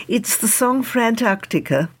It's the song for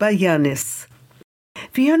Antarctica by Yanis.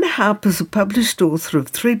 Fiona Harper is a published author of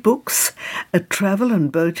 3 books, a travel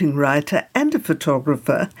and boating writer and a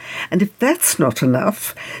photographer, and if that's not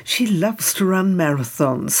enough, she loves to run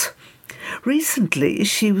marathons. Recently,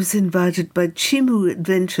 she was invited by Chimu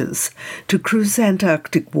Adventures to cruise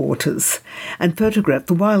Antarctic waters and photograph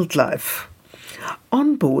the wildlife.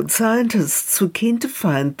 On board, scientists were keen to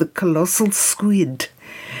find the colossal squid.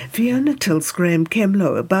 Fiona tells Graeme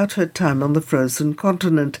Kemlo about her time on the frozen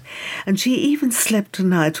continent, and she even slept a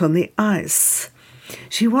night on the ice.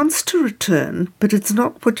 She wants to return, but it's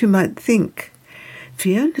not what you might think.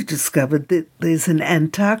 Fiona discovered that there's an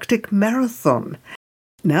Antarctic Marathon.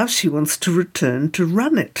 Now she wants to return to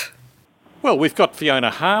run it. Well, we've got Fiona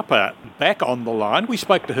Harper back on the line. We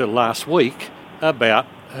spoke to her last week about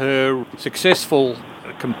her successful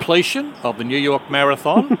completion of the New York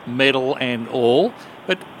Marathon, medal and all.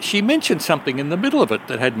 But she mentioned something in the middle of it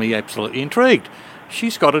that had me absolutely intrigued.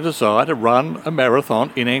 She's got a desire to run a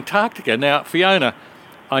marathon in Antarctica. Now, Fiona,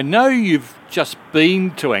 I know you've just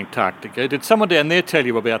been to Antarctica. Did someone down there tell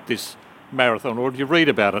you about this marathon, or did you read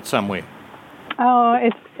about it somewhere? Oh,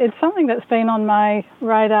 it's something that's been on my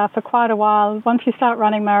radar for quite a while. Once you start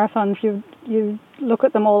running marathons, you look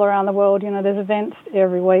at them all around the world. You know, there's events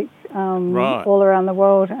every week all around the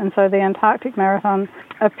world. And so the Antarctic Marathon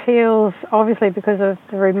appeals, obviously, because of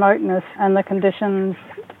the remoteness and the conditions,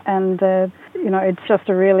 and it's just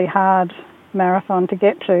a really hard marathon to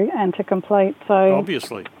get to and to complete. So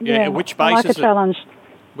obviously, yeah. Which base like is a challenge.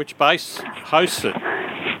 Which base hosts it?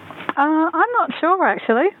 I'm not sure,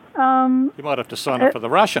 actually. You might have to sign up for the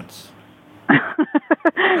Russians.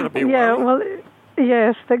 That'd be a worry. Well,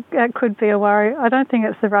 yes, that could be a worry. I don't think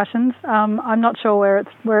it's the Russians. I'm not sure where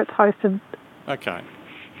it's hosted. Okay,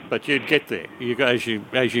 but you'd get there as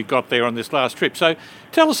you got there on this last trip. So,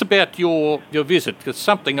 tell us about your visit. It's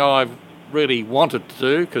something I've really wanted to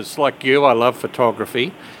do because, like you, I love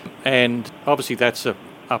photography, and obviously that's a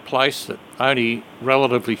place that only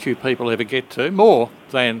relatively few people ever get to, more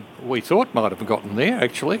than we thought might have gotten there,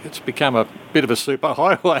 actually. It's become a bit of a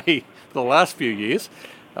superhighway the last few years.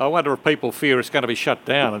 I wonder if people fear it's going to be shut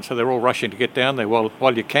down, and so they're all rushing to get down there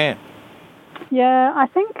while you can. Yeah, I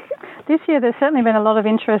think this year there's certainly been a lot of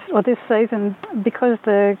interest, or this season, because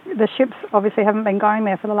the ships obviously haven't been going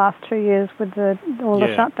there for the last 2 years with all the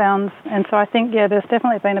shutdowns. And so I think, there's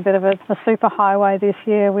definitely been a bit of a super highway this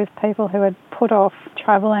year with people who had put off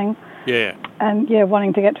travelling. Yeah. And,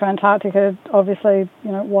 wanting to get to Antarctica, obviously,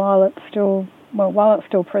 while it's still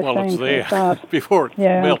pristine. While it's there, before it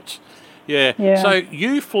melts. Yeah. So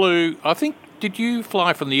you flew, I think, did you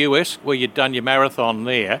fly from the US where you'd done your marathon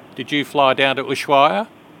there? Did you fly down to Ushuaia?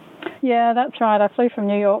 Yeah, that's right. I flew from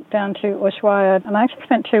New York down to Ushuaia, and I actually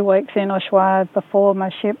spent 2 weeks in Ushuaia before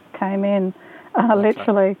my ship came in,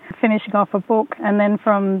 literally finishing off a book. And then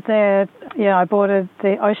from there, I boarded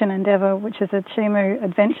the Ocean Endeavour, which is a Chimu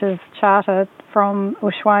Adventures charter from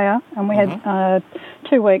Ushuaia, and we had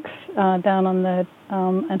 2 weeks down on the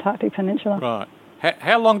Antarctic Peninsula. Right.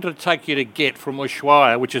 How long did it take you to get from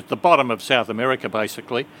Ushuaia, which is the bottom of South America,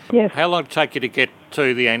 basically? Yes. How long did it take you to get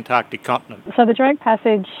to the Antarctic continent? So the Drake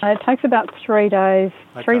Passage, it takes about 3 days,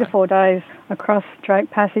 3 to 4 days across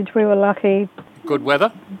Drake Passage. We were lucky. Good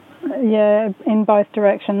weather? Yeah, in both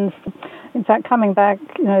directions. In fact, coming back,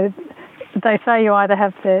 they say you either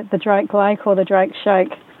have the Drake Lake or the Drake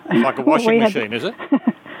Shake. It's like a washing machine, is it?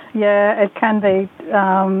 Yeah, it can be,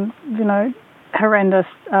 horrendous.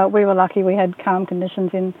 We were lucky we had calm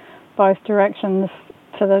conditions in both directions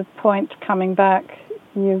to the point coming back.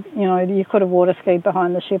 You could have water skied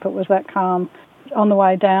behind the ship. It was that calm. On the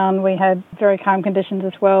way down, we had very calm conditions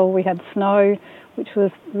as well. We had snow, which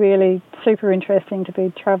was really super interesting to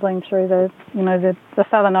be travelling through the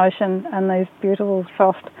Southern Ocean and these beautiful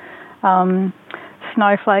soft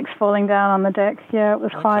snowflakes falling down on the deck. Yeah, it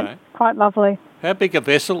was quite lovely. How big a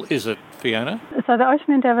vessel is it, Fiona? So the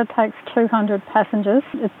Ocean Endeavour takes 200 passengers.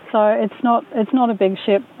 It's not a big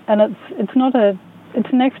ship, and it's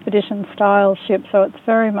an expedition style ship. So it's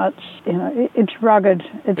very much it's rugged.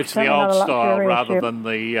 It's the old style rather than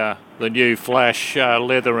the new flash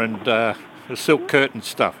leather and the silk curtain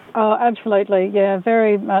stuff. Oh, absolutely, yeah.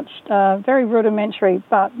 Very much very rudimentary,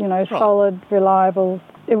 but solid, reliable.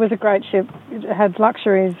 It was a great ship. It had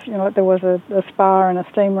luxuries. There was a spa and a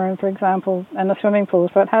steam room, for example, and a swimming pool.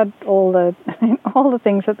 So it had all the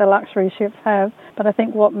things that the luxury ships have. But I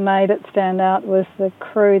think what made it stand out was the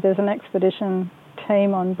crew. There's an expedition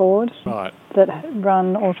team on board that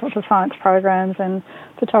run all sorts of science programs and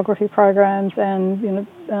photography programs, and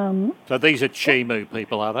So these are Chimu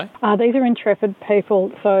people, are they? These are Intrepid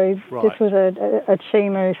people. So this was a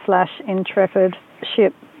Chimu / Intrepid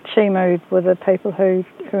ship Chimu were the people who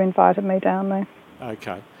invited me down there.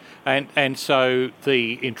 Okay. And so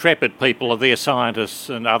the intrepid people are there, scientists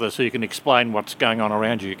and others who can explain what's going on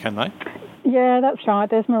around you, can they? Yeah, that's right.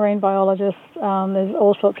 There's marine biologists, there's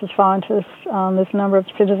all sorts of scientists, there's a number of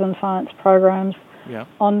citizen science programs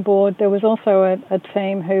on board. There was also a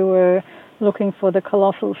team who were looking for the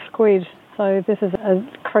colossal squid. So this is a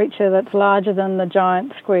creature that's larger than the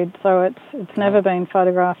giant squid. So it's never been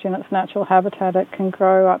photographed in its natural habitat. It can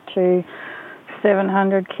grow up to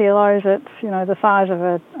 700 kilos. It's, the size of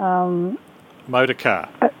a motor car.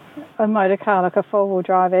 A motor car, like a four-wheel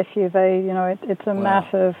drive SUV. It's a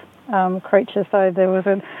massive creature. So there was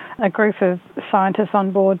a group of scientists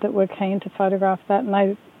on board that were keen to photograph that, and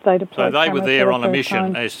they deployed. So they were there on a mission,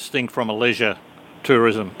 time. as distinct from a leisure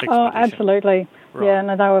tourism expedition. Oh, absolutely. Right. Yeah,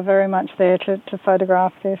 no, they were very much there to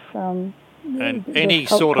photograph this. And any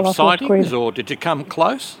sort of sightings, squid. Or did you come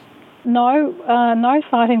close? No, no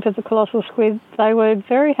sightings of the colossal squid. They were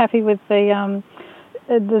very happy with the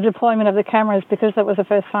deployment of the cameras, because that was the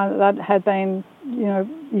first time that had been,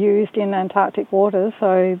 used in Antarctic waters.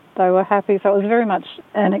 So they were happy. So it was very much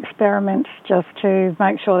an experiment just to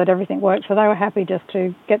make sure that everything worked. So they were happy just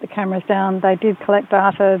to get the cameras down. They did collect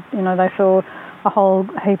data. They saw a whole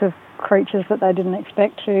heap of creatures that they didn't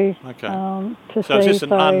expect to see. So it's just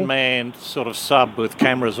an unmanned sort of sub with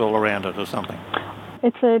cameras all around it or something?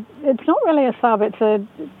 It's not really a sub.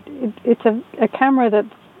 It's a camera that's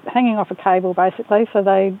hanging off a cable, basically. So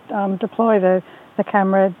they deploy the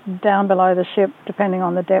camera down below the ship, depending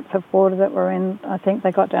on the depth of water that we're in. I think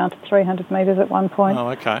they got down to 300 metres at one point. Oh,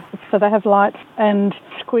 okay. So they have lights and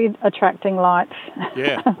squid attracting lights.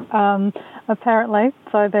 Yeah. Apparently.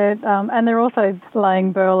 So they're also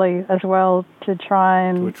laying burley as well to try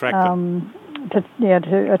and to attract them.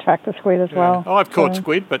 To attract the squid as well. I've caught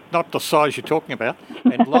squid, but not the size you're talking about.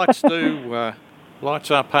 And lights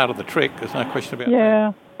are part of the trick. There's no question about that.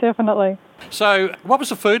 Yeah, definitely. So, what was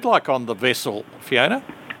the food like on the vessel, Fiona?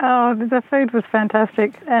 Oh, the food was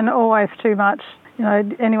fantastic, and always too much.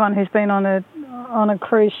 Anyone who's been on a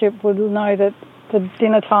cruise ship would know that the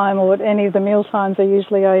dinner time or any of the meal times are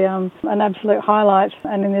usually an absolute highlight.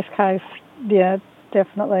 And in this case, yeah,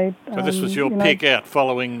 definitely. So this was your pig out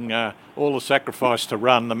following all the sacrifice to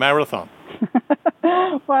run the marathon?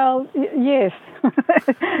 Well, yes,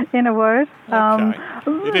 in a word. Okay.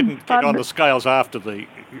 You didn't get on the scales after the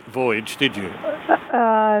voyage, did you?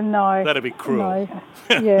 No. That'd be cruel.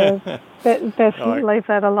 No. Yeah, best leave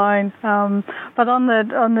that alone. But on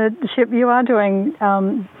the ship, you are doing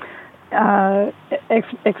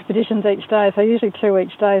expeditions each day, so usually 2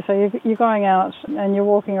 each day. So you're going out and you're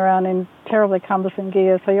walking around in terribly cumbersome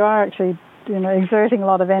gear. So you are actually, exerting a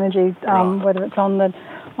lot of energy, whether it's on the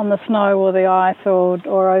snow or the ice or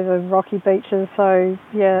over rocky beaches. So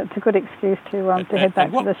yeah, it's a good excuse to head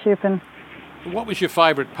back to the ship. And what was your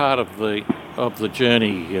favourite part of the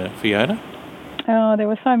journey, Fiona? Oh, there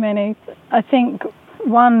were so many. I think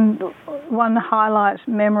one highlight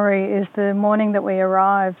memory is the morning that we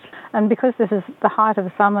arrived. And because this is the height of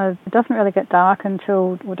the summer, it doesn't really get dark it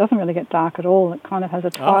doesn't really get dark at all. It kind of has a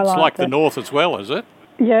twilight. Oh, it's like the north as well, is it?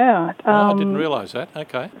 Yeah. I didn't realise that.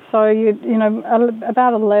 Okay. So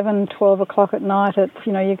about 11, 12 o'clock at night, it's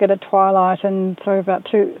you get a twilight, and so about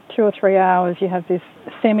two or 3 hours you have this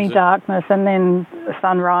semi-darkness, and then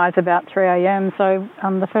sunrise about 3 a.m. So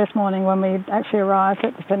the first morning when we actually arrived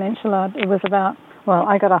at the peninsula, it was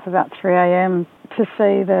I got up about 3 a.m. to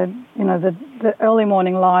see the early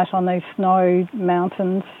morning light on these snow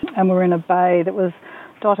mountains, and we're in a bay that was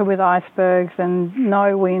dotted with icebergs and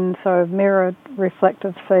no wind, so mirrored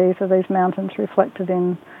reflective sea. So these mountains reflected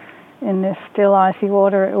in this still icy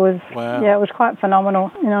water. It was it was quite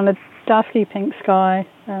phenomenal. On a dusky pink sky.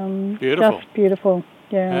 Beautiful. Just beautiful.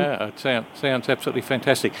 Yeah, it sounds absolutely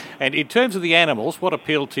fantastic. And in terms of the animals, what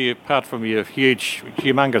appealed to you apart from your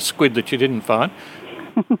humongous squid that you didn't find?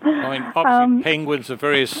 I mean, obviously penguins of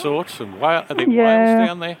various sorts, and are there whales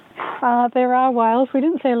down there? There are whales. We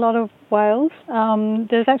didn't see a lot of whales.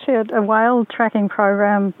 There's actually a whale tracking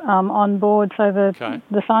program on board, so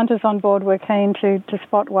the scientists on board were keen to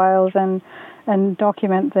spot whales and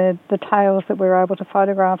document the tails that we were able to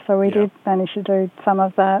photograph, so we did manage to do some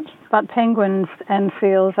of that. But penguins and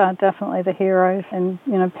seals are definitely the heroes, and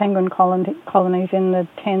penguin colonies in the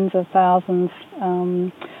tens of thousands.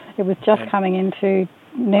 It was just coming into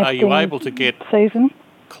nesting Are you able to get season.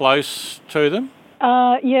 Close to them?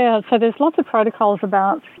 So there's lots of protocols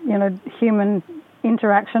about, human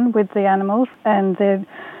interaction with the animals, and they're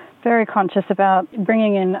very conscious about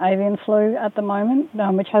bringing in avian flu at the moment,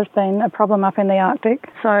 which has been a problem up in the Arctic.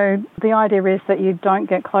 So the idea is that you don't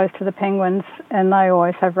get close to the penguins, and they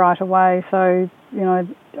always have right of way. So,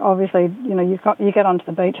 obviously, you get onto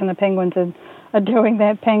the beach and the penguins are doing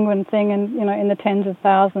their penguin thing, and in the tens of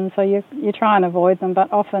thousands. So you try and avoid them,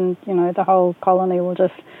 but often the whole colony will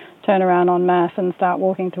just turn around en masse and start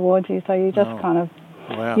walking towards you. So you just kind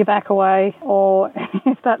of you back away, or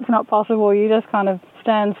if that's not possible, you just kind of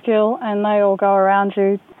stand still, and they all go around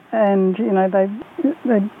you. And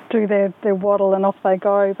they do their waddle and off they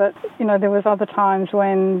go. But there was other times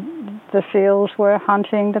when the seals were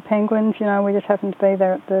hunting the penguins. We just happened to be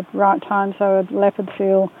there at the right time, so a leopard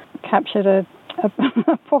seal captured a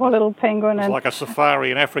poor little penguin. It was like a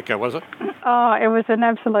safari in Africa, was it? Oh, it was an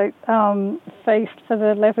absolute feast for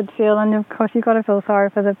the leopard seal, and of course you've got to feel sorry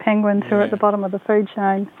for the penguins who are at the bottom of the food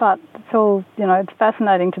chain. But it's all, it's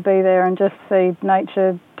fascinating to be there and just see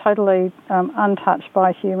nature totally untouched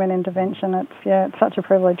by human intervention. It's such a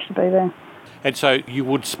privilege to be there. And so you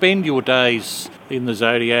would spend your days in the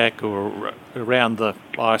Zodiac or around the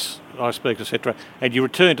icebergs, etc., and you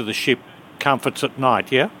return to the ship comforts at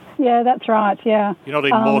night, yeah? Yeah, that's right, yeah. You're not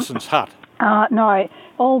in Mawson's hut? No,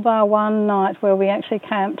 all bar one night where we actually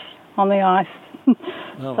camped on the ice.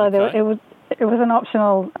 It was an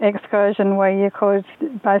optional excursion where you could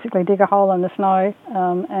basically dig a hole in the snow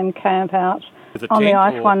and camp out on the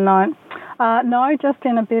ice one night. No, just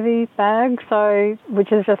in a bivvy bag,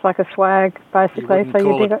 which is just like a swag, basically. You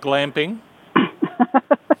wouldn't call it glamping?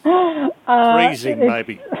 Freezing,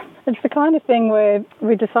 maybe. It's the kind of thing where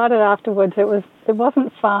we decided afterwards it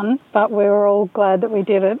wasn't fun, but we were all glad that we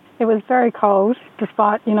did it. It was very cold,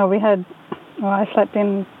 despite, I slept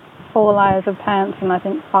in 4 layers of pants and I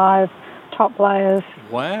think 5 top layers.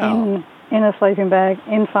 Wow. In a sleeping bag,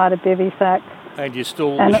 inside a bivvy sack. And you're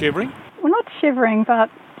still shivering? Well, not shivering, but,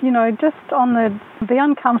 just on the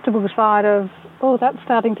uncomfortable side of, that's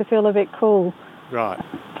starting to feel a bit cool. Right.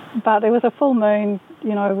 But it was a full moon. We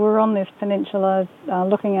were on this peninsula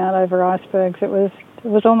looking out over icebergs. It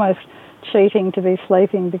was almost cheating to be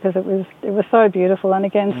sleeping because it was so beautiful, and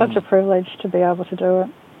again, such a privilege to be able to do it.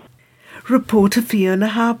 Reporter Fiona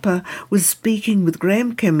Harper was speaking with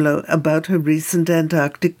Graeme Kemlo about her recent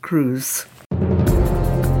Antarctic cruise.